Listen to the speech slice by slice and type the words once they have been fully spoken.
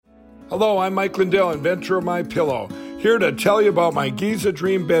Hello, I'm Mike Lindell, inventor of My Pillow, here to tell you about my Giza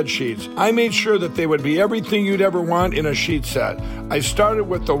Dream bed sheets. I made sure that they would be everything you'd ever want in a sheet set. I started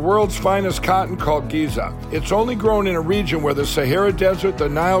with the world's finest cotton called Giza. It's only grown in a region where the Sahara Desert, the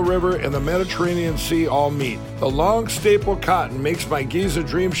Nile River, and the Mediterranean Sea all meet. The long staple cotton makes my Giza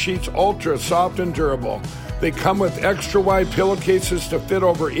Dream sheets ultra soft and durable. They come with extra wide pillowcases to fit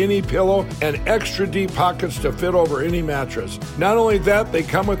over any pillow and extra deep pockets to fit over any mattress. Not only that, they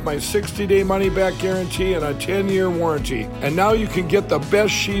come with my 60-day money-back guarantee and a 10-year warranty. And now you can get the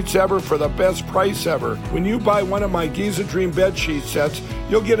best sheets ever for the best price ever. When you buy one of my Giza Dream bed sheet sets,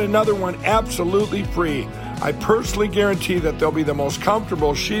 you'll get another one absolutely free. I personally guarantee that they'll be the most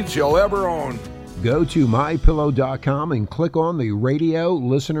comfortable sheets you'll ever own. Go to mypillow.com and click on the radio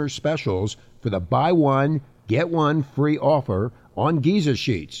listener specials for the buy one, get one free offer on Giza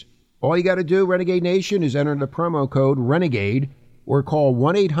sheets. All you got to do, Renegade Nation, is enter the promo code RENEGADE or call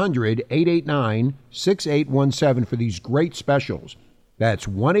 1-800-889-6817 for these great specials. That's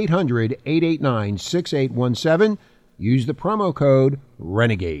 1-800-889-6817. Use the promo code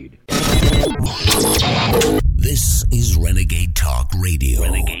RENEGADE. This is Renegade Talk Radio.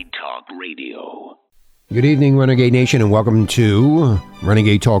 Renegade Talk Radio. Good evening, Renegade Nation, and welcome to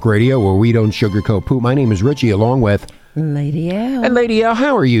Renegade Talk Radio, where we don't sugarcoat poop. My name is Richie, along with Lady L. And Lady L,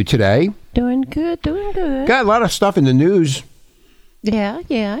 how are you today? Doing good, doing good. Got a lot of stuff in the news. Yeah.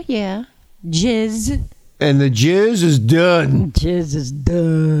 Jizz. And the Jizz is done. Jizz is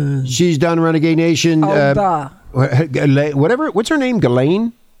done. She's done, Renegade Nation. Whatever. What's her name?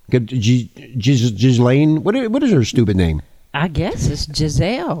 Ghislaine? Ghislaine? What is her stupid name? I guess it's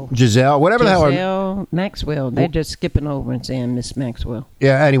Giselle. Giselle, whatever the hell. Giselle Maxwell. They're just skipping over and saying Miss Maxwell.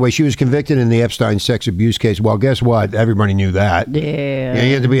 Yeah, anyway, she was convicted in the Epstein sex abuse case. Well, guess what? Everybody knew that. Yeah.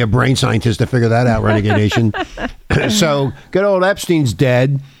 You had to be a brain scientist to figure that out, Renegade Nation. So, good old Epstein's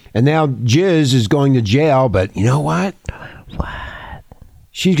dead, and now Jiz is going to jail, but you know what? What?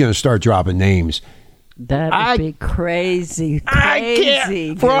 She's going to start dropping names. That would be crazy. I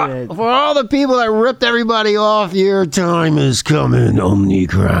can't. Good. For all the people that ripped everybody off, your time is coming,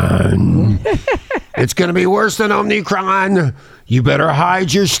 Omicron. It's going to be worse than Omicron. You better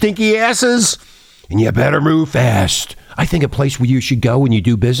hide your stinky asses, and you better move fast. I think a place where you should go when you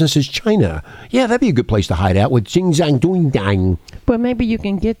do business is China. Yeah, that'd be a good place to hide out with Xinjiang Doing Dang. Well, maybe you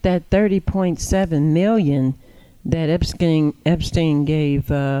can get that $30.7 million that Epstein gave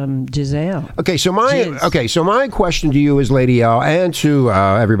Giselle. Okay, so my question to you is, Lady L, and to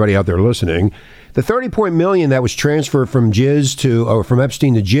everybody out there listening, the $30 million that was transferred from from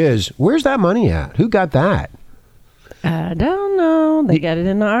Epstein to Jiz, where's that money at? Who got that? I don't know. They got it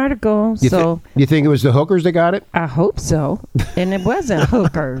in the article. You think it was the hookers that got it? I hope so. And it wasn't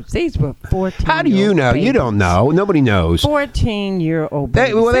hookers. These were 14. How do you know? Babies. You don't know. Nobody knows. 14-year-old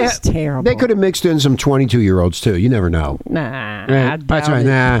babies. That's terrible. They could have mixed in some 22-year-olds too. You never know. Nah, right? That's right.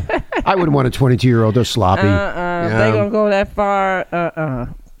 Nah, I wouldn't want a 22-year-old. They're sloppy. They gonna go that far.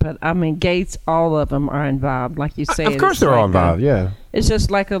 But I mean, Gates, all of them are involved, like you say. Of course, they're all involved. Yeah. It's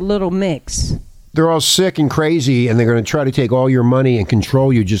just like a little mix. They're all sick and crazy, and they're going to try to take all your money and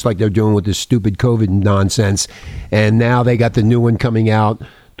control you, just like they're doing with this stupid COVID nonsense. And now they got the new one coming out,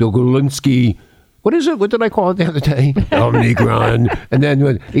 Dogolinski. What is it? What did I call it the other day? Omicron. And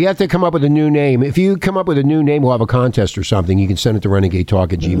then you have to come up with a new name. If you come up with a new name, we'll have a contest or something. You can send it to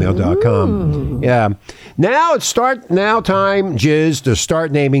renegadetalk@gmail.com. Yeah. Now it's time, Jiz, to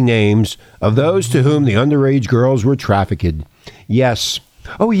start naming names of those to whom the underage girls were trafficked. Yes.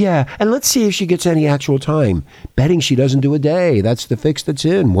 Oh, yeah, and let's see if she gets any actual time. Betting she doesn't do a day. That's the fix that's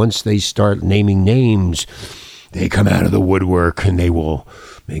in. Once they start naming names, they come out of the woodwork, and they will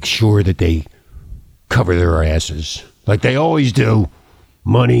make sure that they cover their asses, like they always do.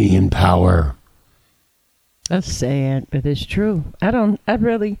 Money and power. That's sad, but it's true. I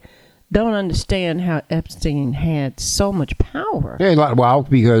really don't understand how Epstein had so much power. Yeah, well,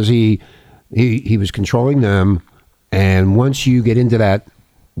 because he was controlling them. And once you get into that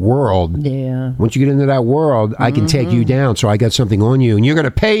world, I can take you down. So I got something on you, and you're going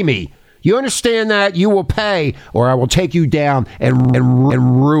to pay me. You understand that? You will pay, or I will take you down and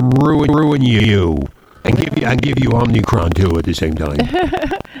ruin you, and give you Omicron too at the same time.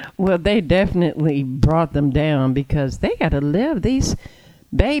 Well, they definitely brought them down because they got to live. These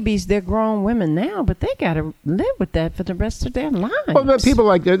babies, they're grown women now, but they got to live with that for the rest of their lives. Well, the people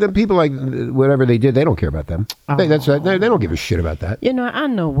like whatever they did, they don't care about them. They don't give a shit about that. You know, I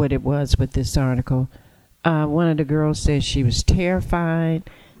know what it was with this article. One of the girls said she was terrified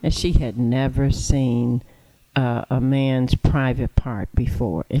and she had never seen a man's private part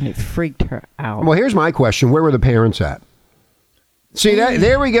before, and it freaked her out. Well, here's my question: where were the parents at? See,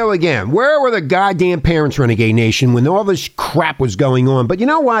 there we go again. Where were the goddamn parents, Renegade Nation, when all this crap was going on? But you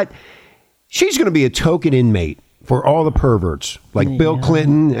know what? She's going to be a token inmate for all the perverts, like Bill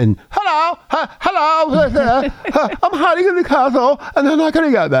Clinton and, hello, I'm hiding in the castle, and they're not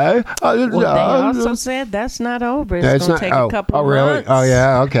going to get me. Well, they also said that's not over. It's going to take a couple of months. Oh,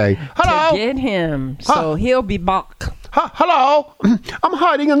 yeah, okay. Hello. To get him, so he'll be back. Hello, I'm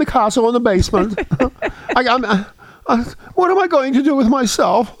hiding in the castle in the basement. What am I going to do with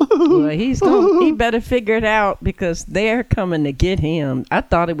myself? Well, he better figure it out because they're coming to get him. I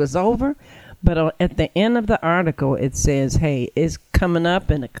thought it was over, but at the end of the article, it says, hey, it's coming up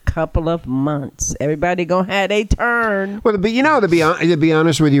in a couple of months. Everybody going to have a turn. Well, but to be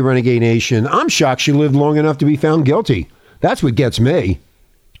honest with you, Renegade Nation, I'm shocked she lived long enough to be found guilty. That's what gets me.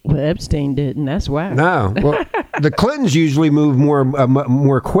 Well, Epstein didn't. That's why. No. Well, the Clintons usually move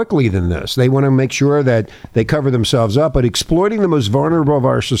more quickly than this. They want to make sure that they cover themselves up, but exploiting the most vulnerable of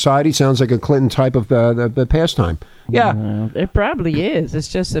our society sounds like a Clinton type of the pastime. Yeah. It probably is. It's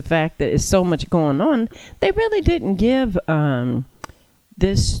just the fact that it's so much going on. They really didn't give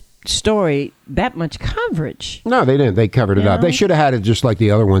this story that much coverage. No, they didn't. They covered it up. They should have had it just like the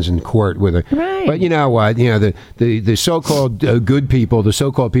other ones in court with it. Right. But you know what? You know, the so-called good people, the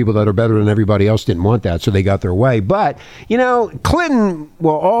so-called people that are better than everybody else didn't want that, so they got their way. But, you know, Clinton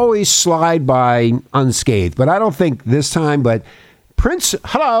will always slide by unscathed. But I don't think this time, but Prince,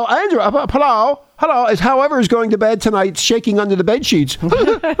 hello, Andrew, hello, is however is going to bed tonight shaking under the bed sheets.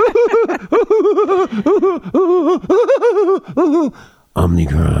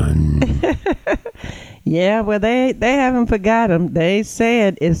 Omicron. Yeah, well, they haven't forgot him. They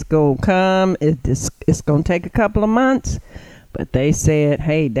said it's going to come. It's going to take a couple of months. But they said,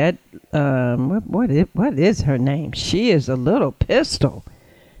 hey, that, what is her name? She is a little pistol.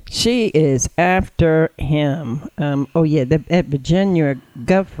 She is after him. At Virginia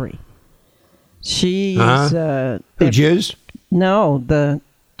Guffrey. She's... Who, Jizz? No, the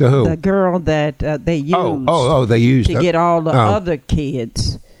who? The girl that they used. They used to get all the other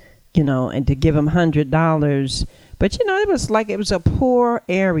kids, you know, and to give them $100. But you know, it was a poor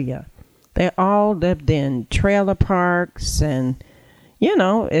area. They all lived in trailer parks, and you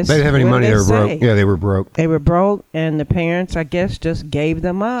know, they didn't have any money. They were broke. Yeah, they were broke. They were broke, and the parents, I guess, just gave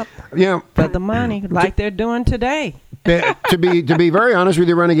them up. Yeah, for the money, like they're doing today. To be very honest with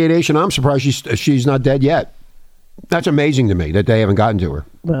you, Renegade Nation, I'm surprised she's not dead yet. That's amazing to me that they haven't gotten to her.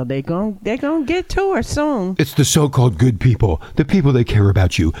 Well, they're gonna get to her soon. It's the so-called good people, the people that care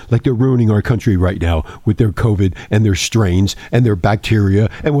about you, like they're ruining our country right now with their COVID and their strains and their bacteria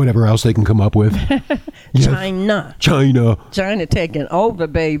and whatever else they can come up with. China taking over,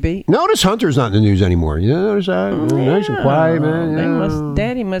 baby. Notice Hunter's not in the news anymore. You notice that? Nice and quiet, man.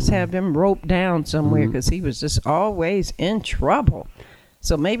 Daddy must have him roped down somewhere because he was just always in trouble.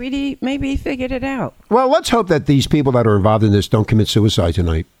 So maybe he figured it out. Well, let's hope that these people that are involved in this don't commit suicide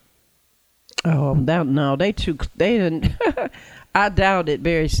tonight. Oh, no, they didn't. I doubt it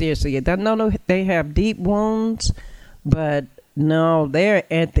very seriously. I know they have deep wounds, but no, they're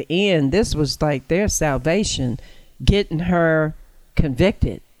at the end. This was like their salvation, getting her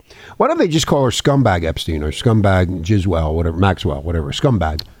convicted. Why don't they just call her Scumbag Epstein or Scumbag Giswell, whatever, Maxwell, whatever,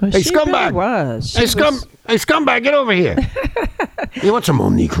 Scumbag. Well, hey, she Scumbag! Really was. Hey, Scumbag, get over here. You want some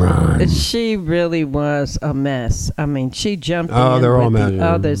Omicron? She really was a mess. I mean, she jumped in they're all with the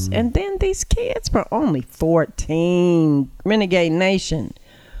others. And then these kids were only 14. Renegade Nation.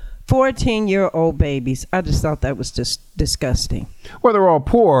 14-year-old babies. I just thought that was just disgusting. Well, they're all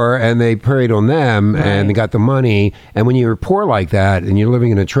poor, and they preyed on them, and they got the money. And when you're poor like that, and you're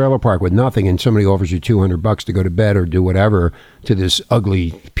living in a trailer park with nothing, and somebody offers you $200 to go to bed or do whatever to this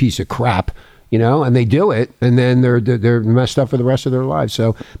ugly piece of crap, you know, and they do it, and then they're messed up for the rest of their lives.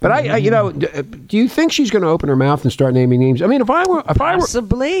 So, but I you know, do you think she's going to open her mouth and start naming names? I mean, if I were,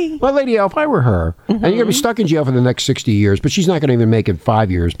 possibly. Well, Lady L, if I were her, and you're going to be stuck in jail for the next 60 years, but she's not going to even make it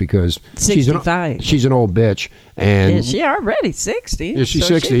 5 years because 65. She's an old bitch, and is she already 60? Yeah, she's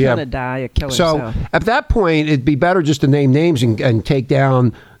so 60. She's yeah, going to die or kill herself. So at that point, it'd be better just to name names and take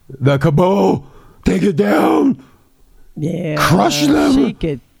down the cabal. Take it down. Yeah, crush them. She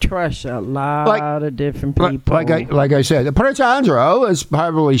could crush a lot of different people. Like I said, Prince Andrew is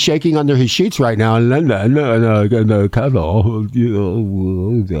probably shaking under his sheets right now in London. And cuddle,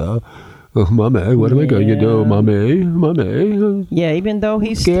 mommy, what am I going to do, mommy? Yeah, even though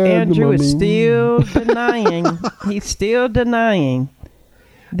Andrew is still denying. He's still denying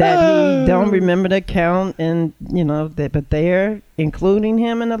that he don't remember the count, and you know that, but they're including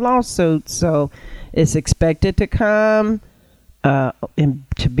him in the lawsuit, so it's expected to come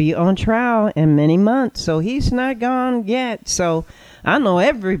to be on trial in many months. So he's not gone yet. So I know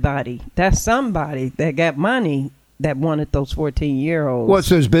everybody. That's somebody that got money that wanted those 14-year-olds. What's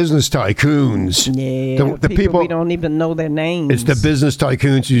those business tycoons? Yeah, the people we don't even know their names. It's the business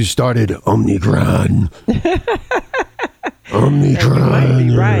tycoons who started Omnicron. Omnicron. You might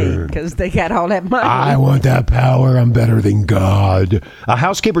be right, because they got all that money. I want that power. I'm better than God. A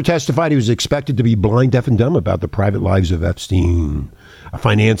housekeeper testified he was expected to be blind, deaf, and dumb about the private lives of Epstein. A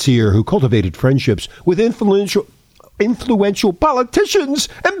financier who cultivated friendships with influential politicians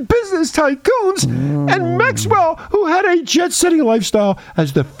and business tycoons, and Maxwell, who had a jet-setting lifestyle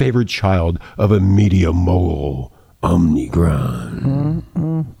as the favorite child of a media mogul, Omnicron.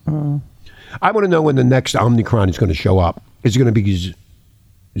 I want to know when the next Omnicron is going to show up. Is it going to be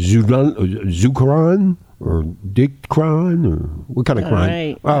Zucron or Dickron, or what kind of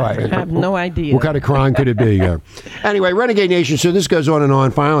crime? All right. I have no idea. What kind of crime could it be? Anyway, Renegade Nation, so this goes on and on.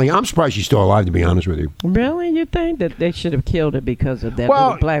 Finally, I'm surprised she's still alive, to be honest with you. Really? You think that they should have killed her because of that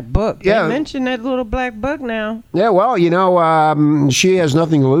little black book? Yeah. They mentioned that little black book now. Yeah, well, she has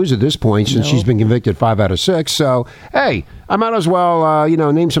nothing to lose at this point since she's been convicted 5 out of 6. So, hey, I might as well,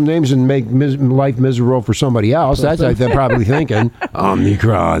 name some names and make life miserable for somebody else. That's what they're probably thinking.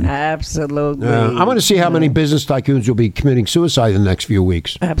 Omnicron. Absolutely. I'm going to see how many business tycoons will be committing suicide in the next few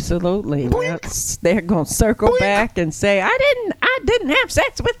weeks. Absolutely. They're going to circle back and say, I didn't have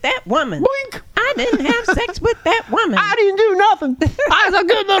sex with that woman. Boink. I didn't have sex with that woman. I didn't do nothing. I was a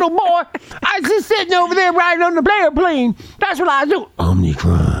good little boy. I was just sitting over there riding on the airplane. That's what I do.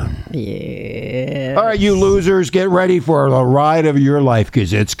 Omnicron. Yeah. All right, you losers, get ready for the ride of your life,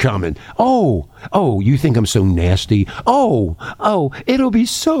 because it's coming. Oh, you think I'm so nasty? Oh, it'll be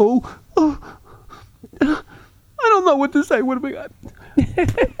so... I don't know what to say. What have we got?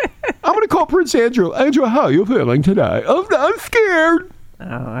 I'm going to call Prince Andrew. Andrew, how are you feeling today? I'm scared. Oh,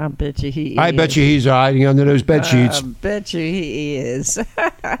 I bet you he is. I bet you he's hiding under those bed sheets. I bet you he is.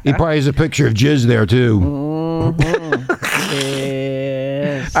 He probably has a picture of Jizz there, too.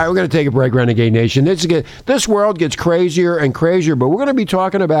 Yes. All right, we're going to take a break, Renegade Nation. This world gets crazier and crazier, but we're going to be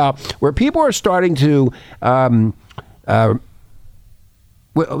talking about where people are starting to...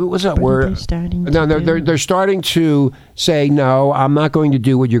 what's that word? They're starting to say, no, I'm not going to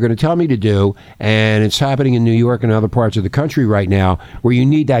do what you're going to tell me to do. And it's happening in New York and other parts of the country right now, where you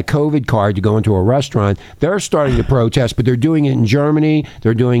need that COVID card to go into a restaurant. They're starting to protest, but they're doing it in Germany.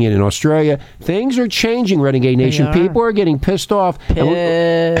 They're doing it in Australia. Things are changing, Renegade Nation. People are getting pissed off. And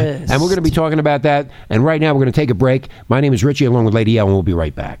we're going to be talking about that. And right now, we're going to take a break. My name is Richie, along with Lady L, and we'll be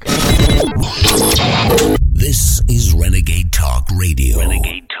right back. This is Renegade Talk Radio.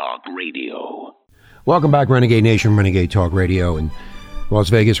 Renegade Talk Radio. Welcome back, Renegade Nation, Renegade Talk Radio in Las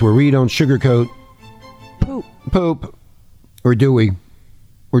Vegas, where we don't sugarcoat poop. Or do we?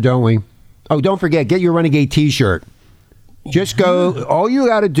 Or don't we? Oh, don't forget, get your Renegade t-shirt. Just go, all you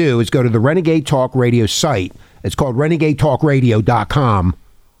got to do is go to the Renegade Talk Radio site. It's called renegadetalkradio.com.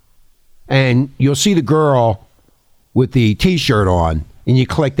 And you'll see the girl with the t-shirt on, and you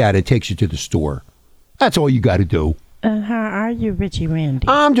click that, it takes you to the store. That's all you got to do. How are you, Richie Randy?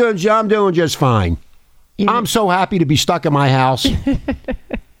 I'm doing just fine. I'm so happy to be stuck in my house.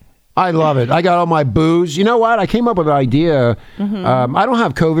 I love it. I got all my booze. You know what? I came up with an idea. I don't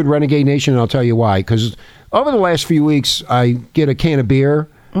have COVID, Renegade Nation, and I'll tell you why. Because over the last few weeks, I get a can of beer,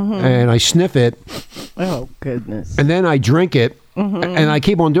 and I sniff it. Oh, goodness. And then I drink it, and I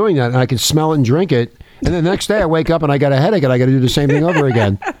keep on doing that, and I can smell it and drink it. And then the next day, I wake up, and I got a headache, and I got to do the same thing over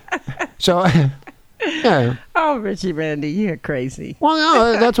again. So... Yeah. Oh, Richie Randy, you're crazy. Well,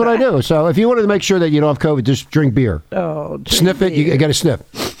 no, that's what I do. So if you wanted to make sure that you don't have COVID, just drink beer. Sniff it. You got to sniff.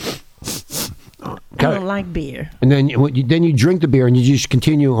 I don't like beer. And then you drink the beer and you just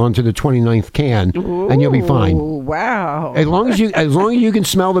continue on to the 29th can, and you'll be fine. Wow. As long as you can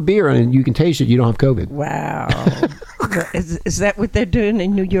smell the beer and you can taste it, you don't have COVID. Wow. Is that what they're doing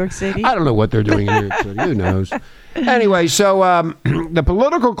in New York City? I don't know what they're doing in New York City. Who knows? Anyway, so the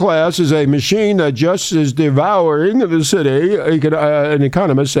political class is a machine that just is devouring the city. An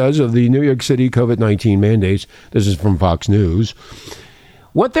economist says of the New York City COVID-19 mandates. This is from Fox News.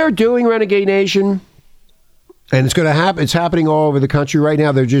 What they're doing, Renegade Nation, and it's going to happen. It's happening all over the country right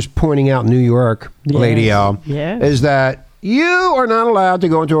now. They're just pointing out New York, Lady L, is that you are not allowed to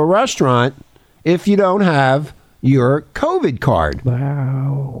go into a restaurant if you don't have your COVID card.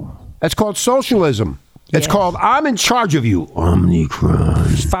 Wow. That's called socialism. It's called I'm in charge of you.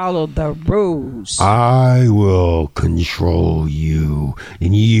 Omnicron. Follow the rules. I will control you,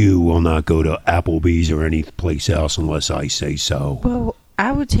 and you will not go to Applebee's or any place else unless I say so. Well,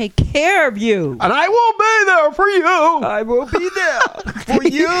 I will take care of you. And I will be there for you. I will be there for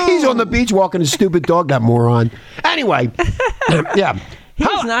you. He's on the beach walking his stupid dog, that moron. Anyway, yeah.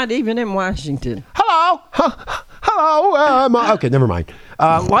 He's not even in Washington. Hello. Hello. Okay, never mind.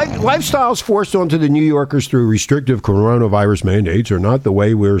 Lifestyles forced onto the New Yorkers through restrictive coronavirus mandates are not the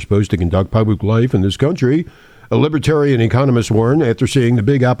way we're supposed to conduct public life in this country, a libertarian economist warned after seeing the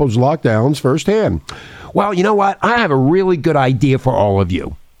Big Apple's lockdowns firsthand. Well, you know what? I have a really good idea for all of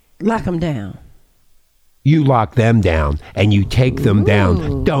you. Lock them down. You lock them down and you take them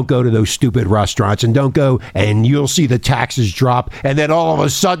down. Don't go to those stupid restaurants and don't go and you'll see the taxes drop. And then all of a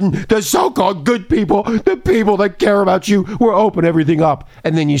sudden, the so-called good people, the people that care about you, will open everything up.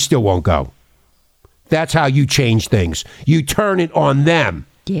 And then you still won't go. That's how you change things. You turn it on them.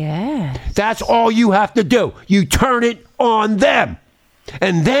 Yeah. That's all you have to do. You turn it on them.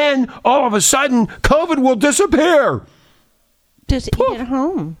 And then all of a sudden, COVID will disappear. Just eat at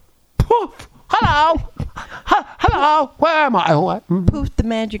home. Poof. Hello. Hello. Where am I? What? Poof the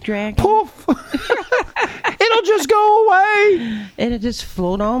magic dragon. Poof. It'll just go away. It'll just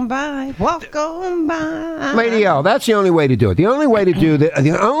float on by. Walk on by. Lady L, that's the only way to do it. The only way to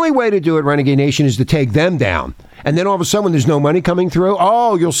do it, Renegade Nation, is to take them down. And then all of a sudden, when there's no money coming through,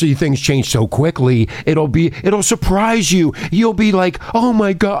 you'll see things change so quickly. It'll surprise you. You'll be like, oh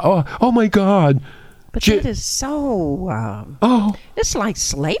my God, oh my God. But that is so, it's like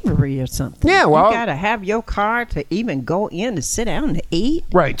slavery or something. Yeah, well. You got to have your card to even go in to sit down to eat.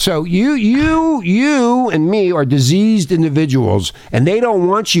 Right. So you and me are diseased individuals, and they don't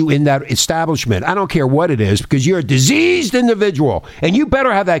want you in that establishment. I don't care what it is, because you're a diseased individual, and you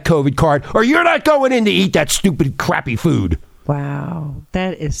better have that COVID card, or you're not going in to eat that stupid, crappy food. Wow.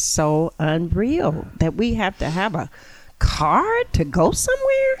 That is so unreal that we have to have a card to go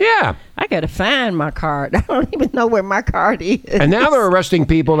somewhere? Yeah. I gotta find my card. I don't even know where my card is. And now they're arresting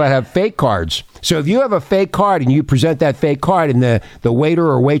people that have fake cards. So if you have a fake card and you present that fake card, and the waiter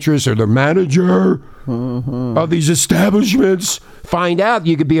or waitress or the manager of these establishments find out,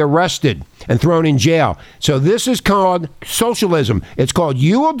 you could be arrested and thrown in jail. So this is called socialism. It's called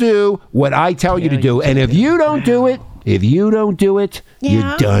you will do what I tell you to do. And if you don't do it,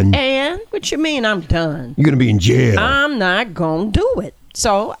 you're done. And what you mean I'm done? You're going to be in jail. I'm not going to do it.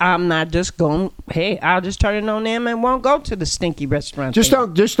 So I'm not just going, hey, I'll just turn it on them and won't go to the stinky restaurant. Just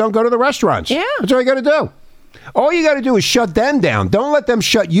don't go to the restaurants. Yeah. That's all you got to do. All you got to do is shut them down. Don't let them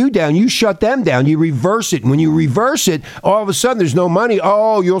shut you down. You shut them down. You reverse it. And when you reverse it, all of a sudden there's no money.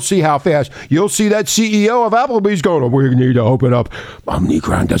 Oh, you'll see how fast. You'll see that CEO of Applebee's going, we need to open up.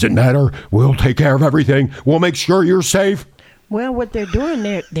 Omicron doesn't matter. We'll take care of everything. We'll make sure you're safe. Well, what they're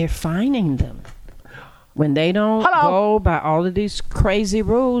doing, they're fining them. When they don't go by all of these crazy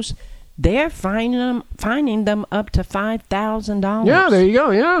rules, they're fining them up to $5,000. Yeah, there you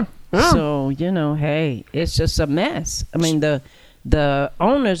go. Yeah. So, hey, it's just a mess. I mean, the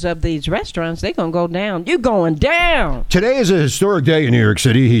owners of these restaurants, they're going to go down. You're going down. Today is a historic day in New York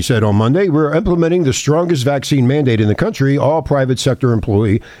City, he said on Monday. We're implementing the strongest vaccine mandate in the country, all private sector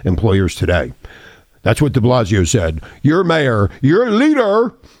employers today. That's what de Blasio said. Your mayor, your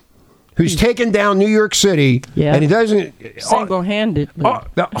leader, who's taken down New York City, and he doesn't single-handedly.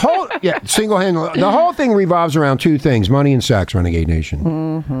 Single-handedly. The whole thing revolves around two things: money and sex, Renegade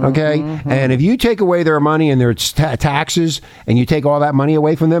Nation. Okay, and if you take away their money and their taxes, and you take all that money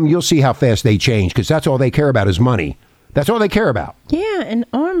away from them, you'll see how fast they change, because that's all they care about is money. That's all they care about. Yeah, and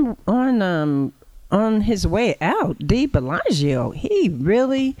on his way out, de Blasio,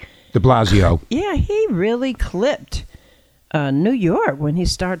 De Blasio. Yeah, he really clipped New York when he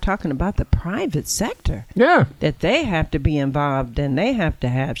started talking about the private sector. Yeah. That they have to be involved and they have to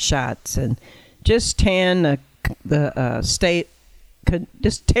have shots, and just tearing the state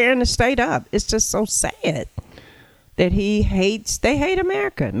up. It's just so sad that they hate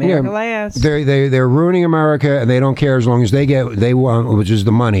America. America last. They're ruining America, and they don't care as long as they want, which is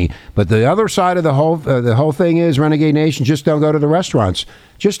the money. But the other side of the whole thing is, Renegade Nation, just don't go to the restaurants.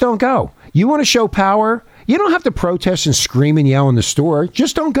 Just don't go. You want to show power? You don't have to protest and scream and yell in the store.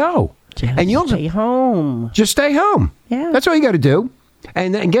 Just don't go. You'll stay home. Just stay home. Yeah. That's all you got to do.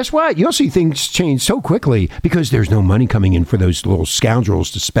 And guess what? You'll see things change so quickly because there's no money coming in for those little scoundrels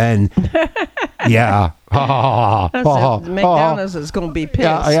to spend. Yeah. McDonald's is going to be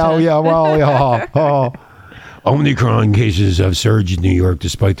pissed. Omicron cases have surged in New York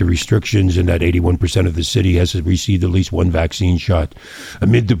despite the restrictions, and that 81% of the city has received at least one vaccine shot.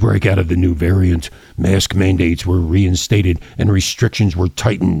 Amid the breakout of the new variant, mask mandates were reinstated and restrictions were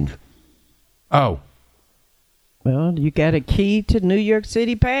tightened. Oh. Well, you got a key to New York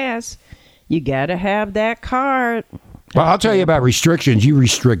City Pass. You got to have that card. Well, I'll tell you about restrictions. You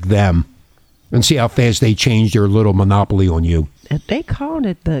restrict them and see how fast they change their little monopoly on you. They called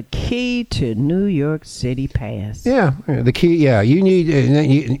it the key to New York City Pass. Yeah, the key. Yeah, you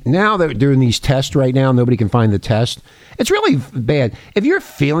need now that they're doing these tests right now. Nobody can find the test. It's really bad. If you're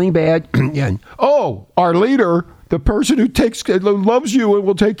feeling bad, our leader, the person who loves you and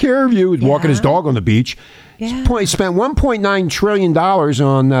will take care of you, is walking his dog on the beach. Yeah. He spent $1.9 trillion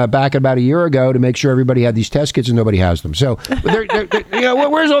on back about a year ago to make sure everybody had these test kits and nobody has them. So,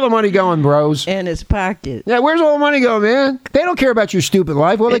 where's all the money going, bros? In his pocket. Yeah, where's all the money going, man? They don't care about your stupid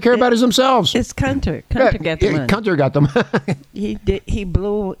life. All they care about is themselves. It's Kunter. Kunter got the money. Kunter got them. He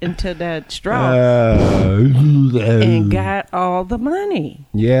blew into that straw and got all the money.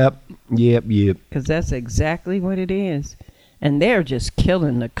 Yep. Because that's exactly what it is. And they're just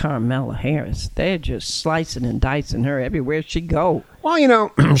killing the Kamala Harris. They're just slicing and dicing her everywhere she go.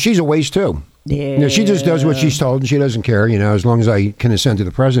 Well, she's a waste too. Yeah. She just does what she's told and she doesn't care, as long as I can ascend to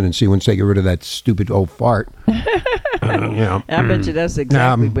the presidency once they get rid of that stupid old fart. I bet you that's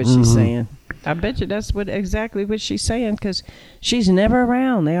exactly what she's saying. I bet you that's exactly what she's saying because she's never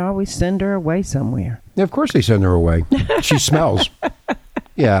around. They always send her away somewhere. Yeah, of course they send her away. She smells.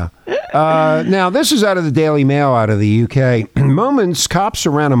 Yeah. Now, this is out of the Daily Mail out of the UK. Moments cops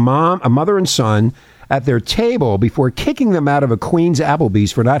surround a mother and son at their table before kicking them out of a Queens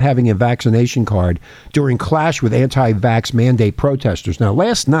Applebee's for not having a vaccination card during clash with anti-vax mandate protesters. Now,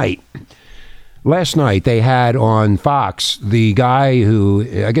 last night they had on Fox the guy who,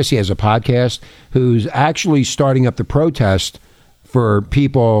 I guess he has a podcast, who's actually starting up the protest for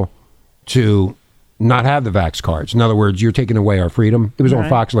people to not have the vax cards. In other words, you're taking away our freedom. It was on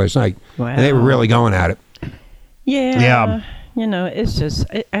Fox last night. Wow. And they were really going at it. Yeah. It's just,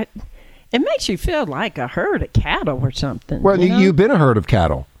 it makes you feel like a herd of cattle or something. Well, you've been a herd of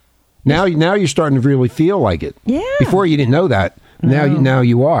cattle. Now you're starting to really feel like it. Yeah. Before you didn't know that. Now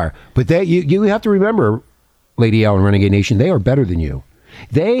you are. But you have to remember, Lady L and Renegade Nation, they are better than you.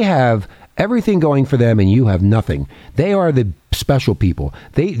 They have everything going for them and you have nothing. They are the special people.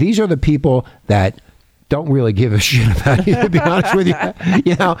 These are the people that don't really give a shit about you, to be honest with you.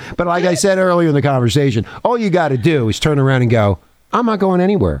 But like I said earlier in the conversation, all you got to do is turn around and go, I'm not going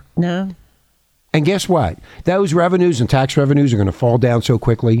anywhere. No. And guess what? Those revenues and tax revenues are going to fall down so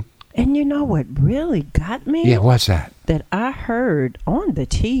quickly. And you know what really got me? Yeah, what's that? That I heard on the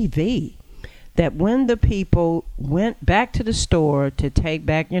TV that when the people went back to the store to take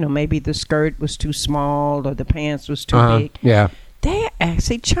back, maybe the skirt was too small or the pants was too big. Yeah. They're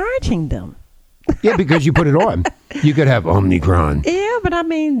actually charging them. Yeah, because you put it on. You could have Omicron. Yeah, but I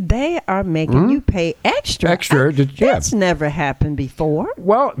mean, they are making you pay extra. That's never happened before.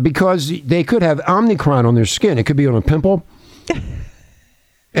 Well, because they could have Omicron on their skin. It could be on a pimple.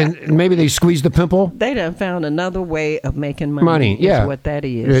 And maybe they squeeze the pimple. They done found another way of making money. Yeah. Is what that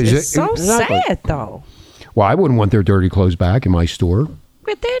is. It's so sad, though. Well, I wouldn't want their dirty clothes back in my store.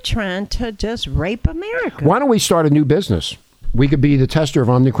 But they're trying to just rape America. Why don't we start a new business? We could be the tester of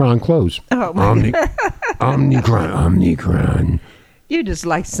Omicron clothes. Oh, my God. Omicron. You just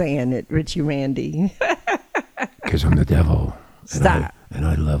like saying it, Richie Randy. Because I'm the devil. Stop. And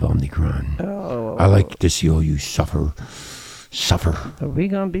I love Omicron. Oh. I like to see all you suffer. We're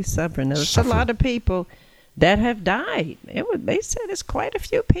going to be suffering. There's a lot of people that have died. They said it's quite a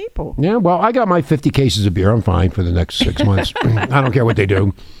few people. Yeah, well, I got my 50 cases of beer. I'm fine for the next 6 months. I don't care what they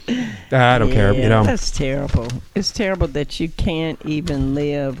do. I don't care, That's terrible. It's terrible that you can't even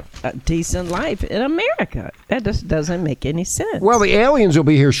live a decent life in America. That just doesn't make any sense. Well, the aliens will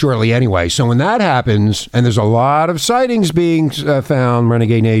be here shortly anyway. So when that happens, and there's a lot of sightings being found,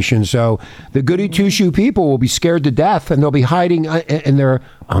 Renegade Nation, so the goody two-shoe people will be scared to death, and they'll be hiding in their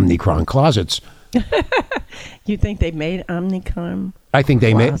Omicron closets. You think they made Omicron? I think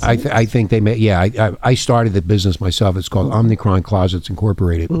they made. I think they made. Yeah, I started the business myself. It's called Omicron Closets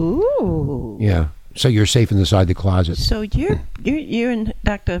Incorporated. Ooh. Yeah. So you're safe inside the closet. So you and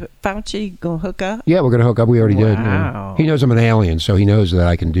Dr. Fauci gonna hook up? Yeah, we're gonna hook up. We already did. Wow. He knows I'm an alien, so he knows that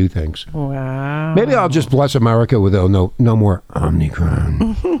I can do things. Wow. Maybe I'll just bless America with no more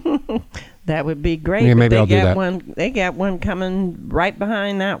Omicron. That would be great. Yeah, maybe I'll do that. They got one coming right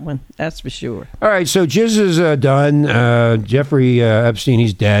behind that one. That's for sure. All right, so Jizz is done. Jeffrey Epstein,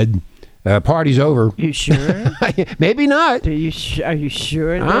 he's dead. Party's over. You sure? Maybe not. Are you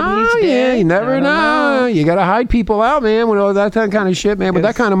sure that Oh, he's dead? yeah, you never know. You got to hide people out, man, with all that kind of shit, man, with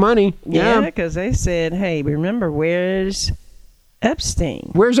that kind of money. Yeah, because they said, hey, remember, where's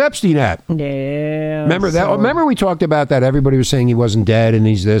Epstein. Where's Epstein at? Yeah. Remember that? Remember we talked about that? Everybody was saying he wasn't dead and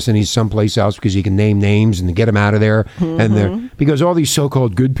he's this and he's someplace else because he can name names and get him out of there. And because all these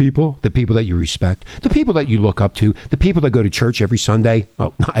so-called good people, the people that you respect, the people that you look up to, the people that go to church every Sunday.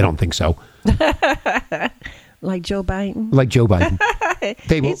 Oh, I don't think so. Like Joe Biden. Like Joe Biden.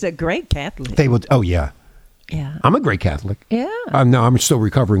 He's a great Catholic. They will. Oh yeah. Yeah. I'm a great Catholic. Yeah. No, I'm still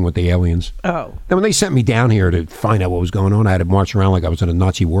recovering with the aliens. Oh. Then when they sent me down here to find out what was going on, I had to march around like I was in a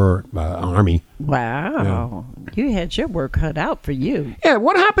Nazi war army. Wow. Yeah. You had your work cut out for you. Yeah.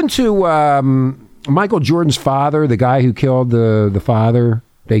 What happened to Michael Jordan's father, the guy who killed the father?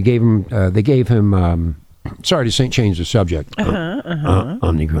 They gave him. Sorry to change the subject.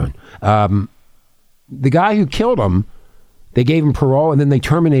 Omnicron. The guy who killed him, they gave him parole, and then they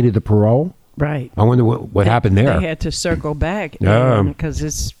terminated the parole. Right. I wonder what happened there. They had to circle back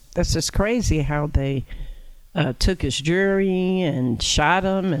because that's just crazy how they took his jury and shot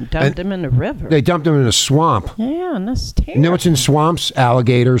him and dumped him in the river. They dumped him in a swamp. Yeah, and that's terrible. You know what's in swamps?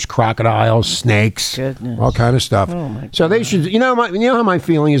 Alligators, crocodiles, snakes, Goodness. all kind of stuff. Oh my So they should. You know how my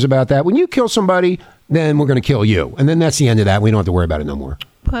feeling is about that. When you kill somebody, then we're going to kill you, and then that's the end of that. We don't have to worry about it no more.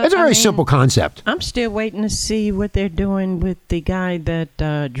 But, It's a very simple concept. I'm still waiting to see what they're doing with the guy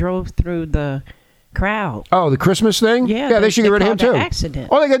that drove through the crowd. Oh, the Christmas thing? Yeah, they should get rid of him called too. an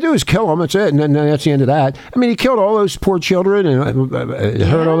accident. All they got to do is kill him. That's it, and then that's the end of that. I mean, he killed all those poor children and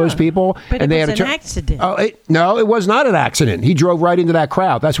hurt all those people. But and it they was had an accident. Oh, no, it was not an accident. He drove right into that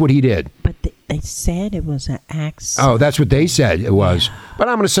crowd. That's what he did. But they said it was an accident. Oh, that's what they said it was. But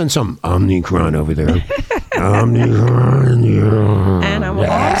I'm going to send some Omnicron over there. Omnicron. Yeah. And I'm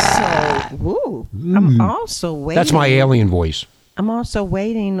also waiting. That's my alien voice. I'm also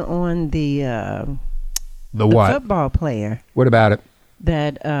waiting on the what? football player What about it?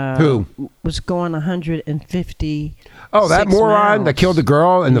 that Who? was going 150. Oh, that moron that killed the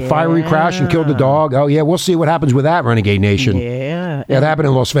girl in the fiery crash and killed the dog. Oh, yeah, we'll see what happens with that, Renegade Nation. Yeah. Yeah, it happened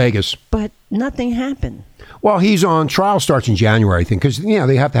in Las Vegas. But nothing happened. Well, he's on trial, starts in January, I think, because,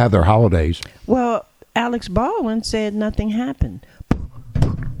 they have to have their holidays. Well, Alex Baldwin said nothing happened.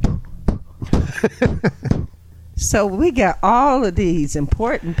 So we got all of these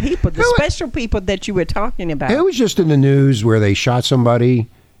important people, the special people that you were talking about. It was just in the news where they shot somebody.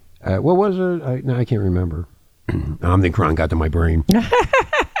 What was it? I can't remember. Omnicron got to my brain.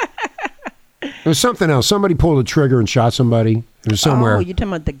 It was something else. Somebody pulled a trigger and shot somebody. It was somewhere. Oh, you're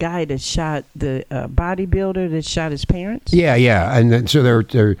talking about the guy that shot the bodybuilder that shot his parents? Yeah, and then, so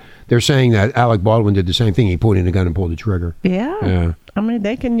they're saying that Alec Baldwin did the same thing. He pointed a gun and pulled the trigger. Yeah. I mean,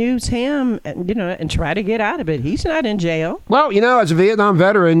 they can use him, and try to get out of it. He's not in jail. Well, as a Vietnam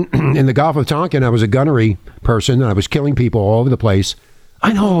veteran in the Gulf of Tonkin, I was a gunnery person, and I was killing people all over the place.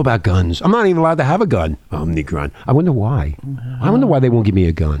 I know all about guns. I'm not even allowed to have a gun. Omnicron. I wonder why. I wonder why they won't give me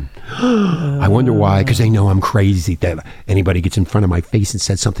a gun. I wonder why, because they know I'm crazy. That anybody gets in front of my face and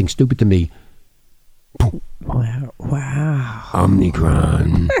says something stupid to me. Wow.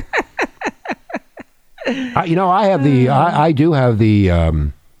 Omnicron. I have the. I do have the.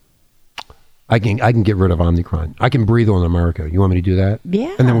 I can get rid of Omnicron. I can breathe on America. You want me to do that?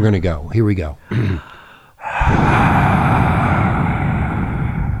 Yeah. And then we're going to go. Here we go.